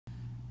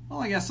Well,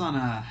 I guess on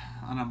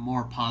a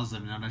more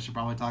positive note, I should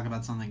probably talk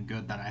about something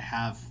good that I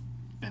have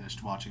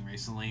finished watching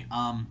recently.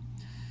 A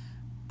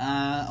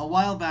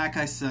while back,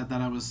 I said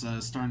that I was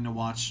starting to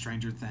watch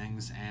Stranger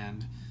Things,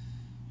 and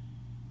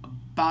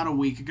about a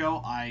week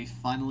ago, I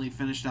finally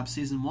finished up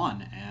season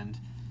one, and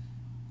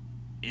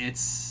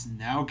it's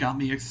now got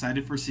me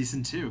excited for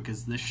season two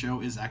because this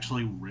show is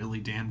actually really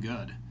damn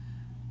good.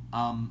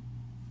 Um,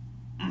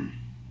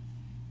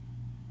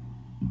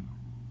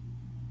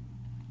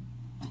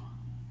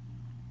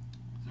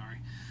 Sorry.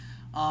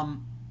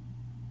 Um,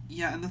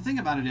 yeah, and the thing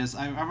about it is,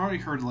 I've already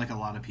heard like a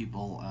lot of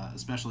people,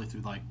 especially through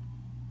like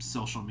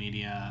social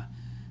media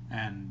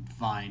and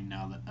Vine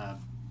now that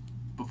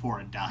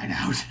before it died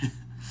out.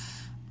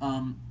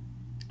 um,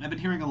 I've been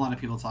hearing a lot of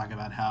people talk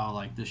about how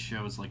like this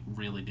show is like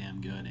really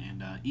damn good,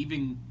 and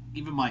even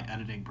my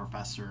editing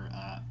professor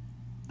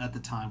at the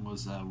time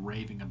was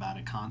raving about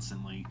it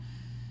constantly.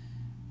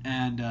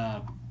 And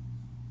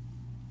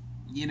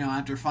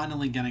after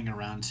finally getting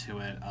around to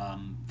it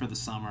for the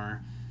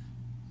summer,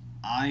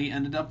 I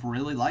ended up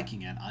really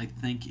liking it. I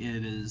think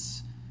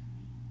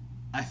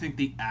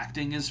the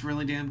acting is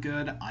really damn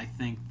good. I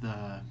think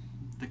the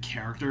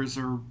characters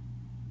are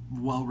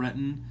well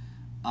written.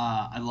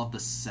 I love the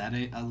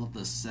setting. I love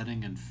the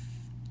setting and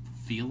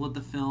feel of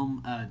the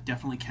film.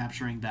 Definitely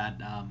capturing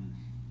that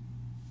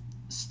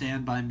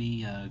Stand by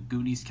Me,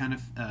 Goonies kind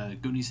of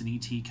Goonies and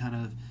ET kind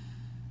of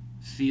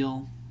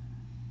feel.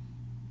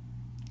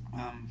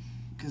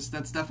 Because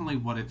that's definitely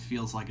what it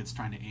feels like it's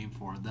trying to aim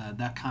for.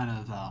 That kind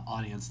of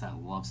audience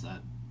that loves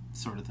that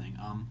sort of thing.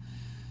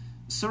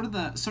 Sort of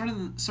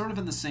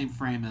in the same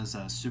frame as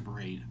Super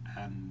 8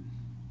 and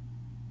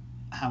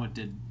how it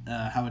did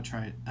how it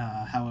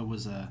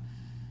was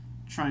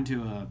trying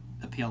to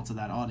appeal to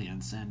that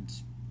audience, and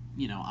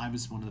I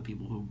was one of the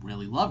people who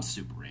really loved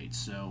Super 8,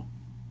 so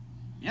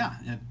yeah,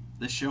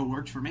 this show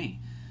worked for me.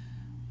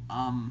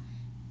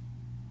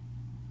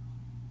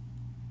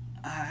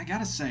 I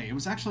gotta say, it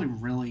was actually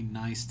really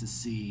nice to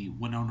see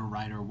Winona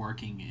Ryder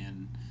working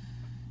in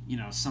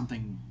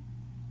something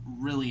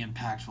really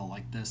impactful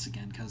like this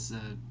again, because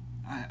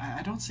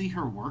I don't see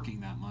her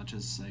working that much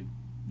as I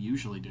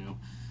usually do.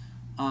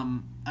 I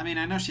mean,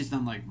 I know she's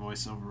done like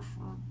voiceover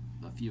for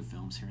a few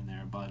films here and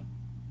there, but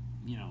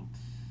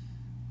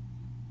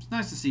it's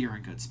nice to see her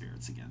in good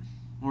spirits again,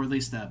 or at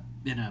least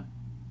in a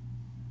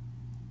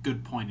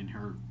good point in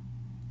her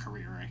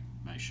career,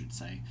 I should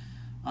say.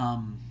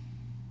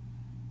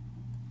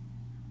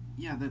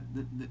 Yeah,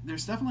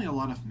 there's definitely a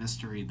lot of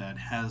mystery that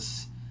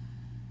has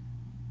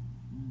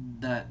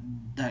that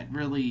that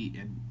really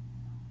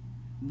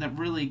that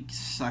really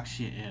sucks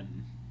you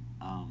in,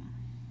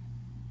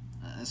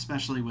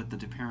 especially with the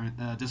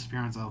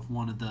disappearance of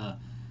one of the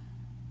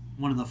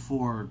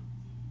four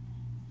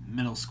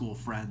middle school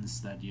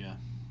friends that you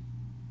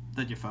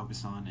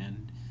focus on,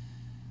 and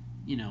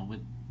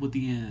with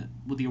the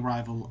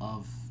arrival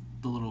of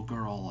the little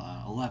girl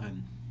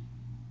 11.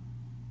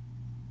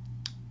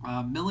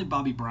 Millie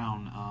Bobby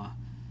Brown,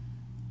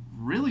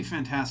 really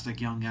fantastic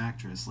young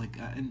actress.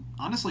 And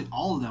honestly,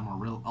 all of them are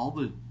real. All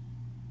the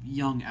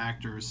young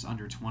actors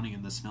under 20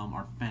 in this film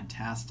are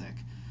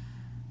fantastic.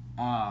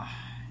 Yeah.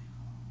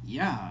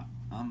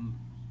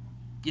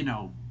 You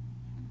know,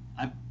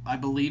 I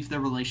believe their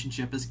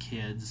relationship as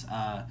kids,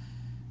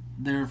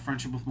 their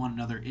friendship with one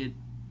another.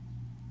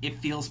 It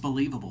feels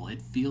believable.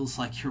 It feels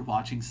like you're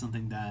watching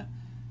something that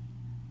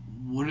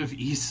would have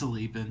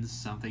easily been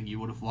something you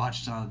would have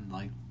watched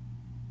on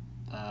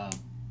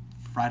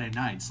Friday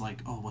nights.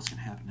 Like, oh, what's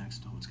gonna happen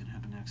next? Oh, what's gonna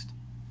happen next?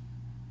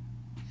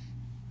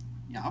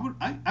 Yeah,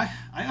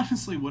 I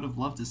honestly would have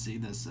loved to see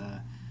this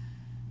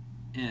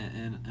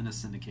in a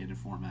syndicated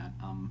format.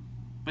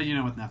 But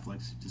with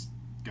Netflix, just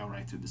go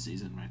right through the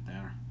season right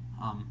there.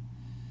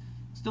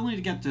 Still need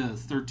to get to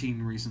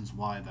 13 Reasons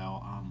Why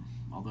though.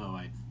 Although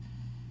I've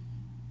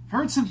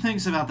heard some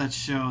things about that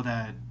show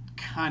that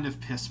kind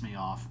of pissed me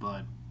off,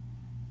 but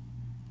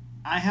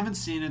I haven't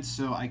seen it,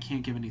 so I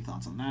can't give any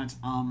thoughts on that.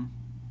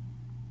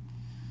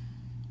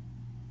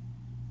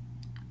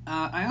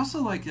 I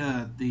also like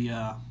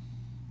the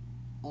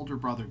older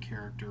brother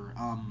character,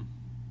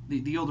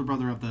 the older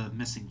brother of the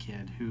missing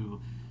kid,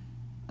 who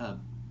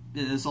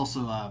is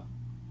also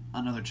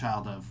another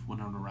child of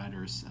Winona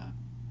Ryder's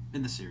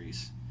in the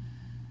series.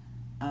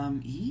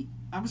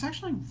 I was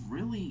actually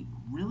really,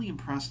 really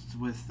impressed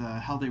with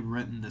how they've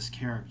written this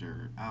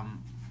character.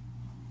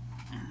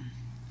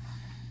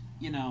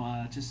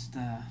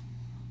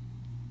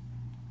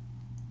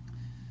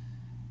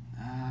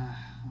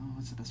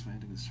 What's the best way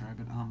to describe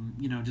it?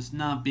 Just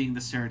not being the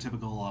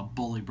stereotypical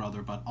bully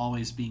brother, but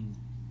always being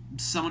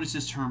someone who's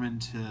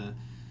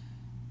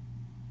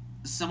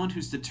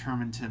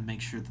determined to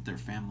make sure that their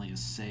family is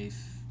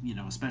safe.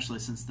 Especially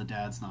since the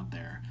dad's not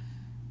there.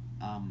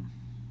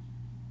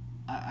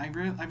 I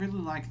really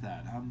like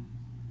that.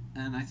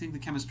 And I think the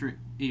chemistry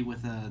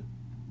with the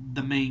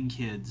main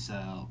kid's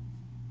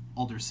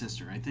older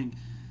sister. I think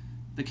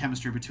the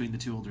chemistry between the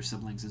two older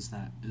siblings is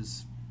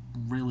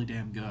really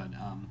damn good.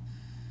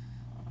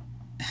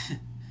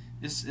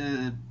 It's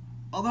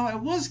Although I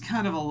was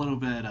kind of a little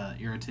bit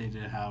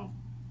irritated how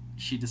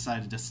she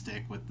decided to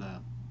stick with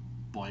the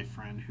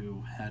boyfriend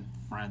who had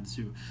friends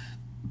who,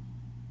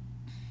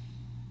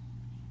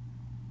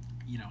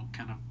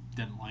 kind of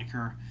didn't like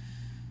her.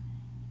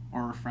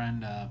 Or her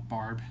friend,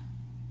 Barb.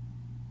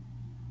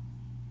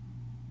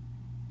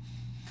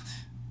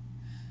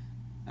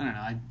 I don't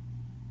know,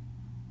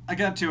 I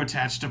got too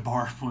attached to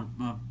Barb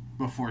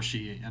before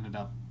she ended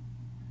up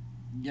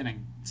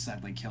getting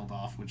sadly killed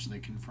off, which they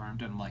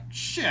confirmed, and I'm like,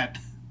 shit!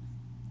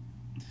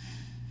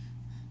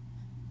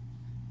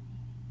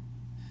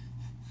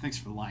 Thanks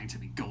for lying to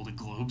me, Golden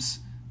Globes.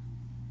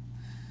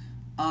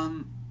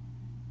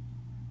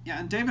 Yeah,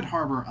 and David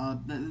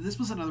Harbour, this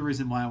was another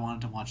reason why I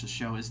wanted to watch the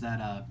show, is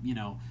that,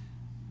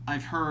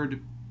 I've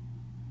heard,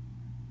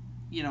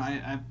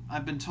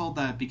 I've been told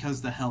that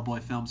because the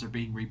Hellboy films are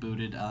being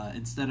rebooted,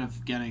 instead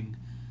of getting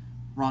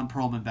Ron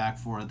Perlman back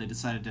for it, they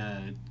decided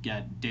to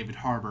get David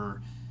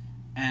Harbour,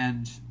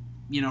 and,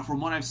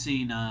 from what I've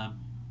seen,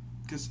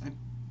 because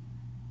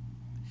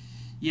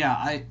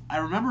I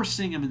remember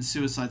seeing him in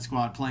Suicide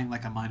Squad playing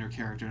like a minor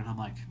character, and I'm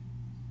like,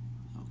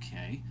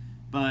 okay.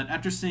 But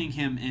after seeing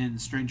him in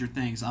Stranger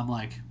Things, I'm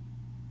like,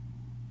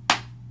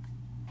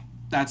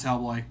 that's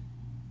Hellboy.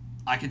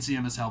 I can see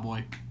him as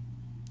Hellboy.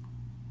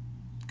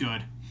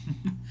 Good.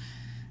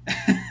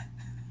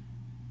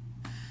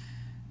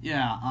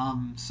 Yeah,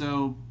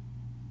 so,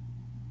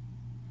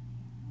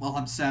 well,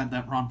 I'm sad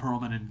that Ron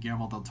Perlman and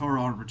Guillermo del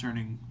Toro are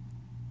returning.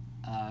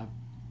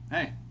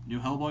 Hey,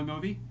 new Hellboy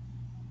movie.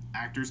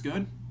 Actor's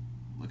good.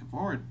 Looking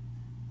forward.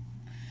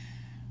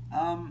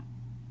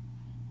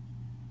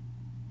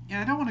 Yeah,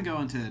 I don't want to go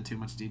into too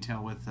much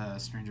detail with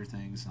Stranger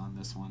Things on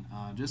this one.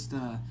 I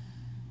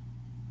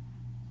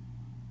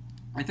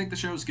think the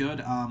show's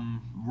good.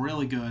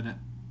 Really good.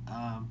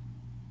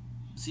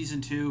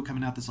 Season 2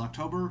 coming out this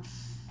October.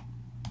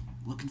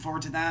 Looking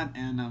forward to that,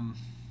 and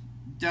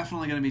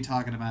definitely going to be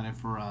talking about it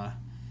for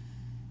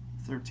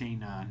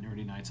 13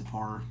 Nerdy Nights of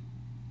Horror.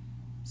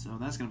 So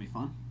that's going to be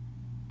fun.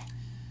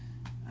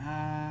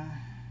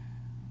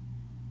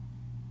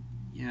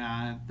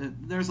 Yeah,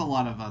 there's a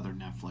lot of other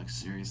Netflix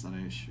series that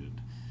I should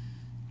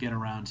get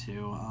around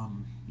to.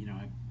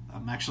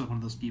 I'm actually one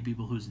of those few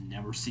people who's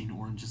never seen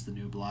Orange is the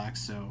New Black,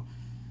 so,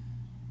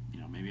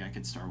 maybe I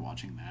could start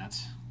watching that.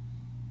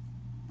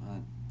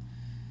 But,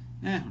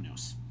 who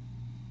knows.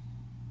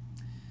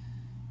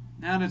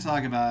 Now to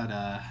talk about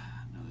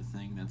another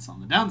thing that's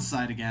on the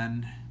downside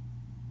again,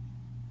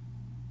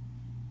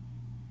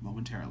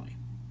 momentarily.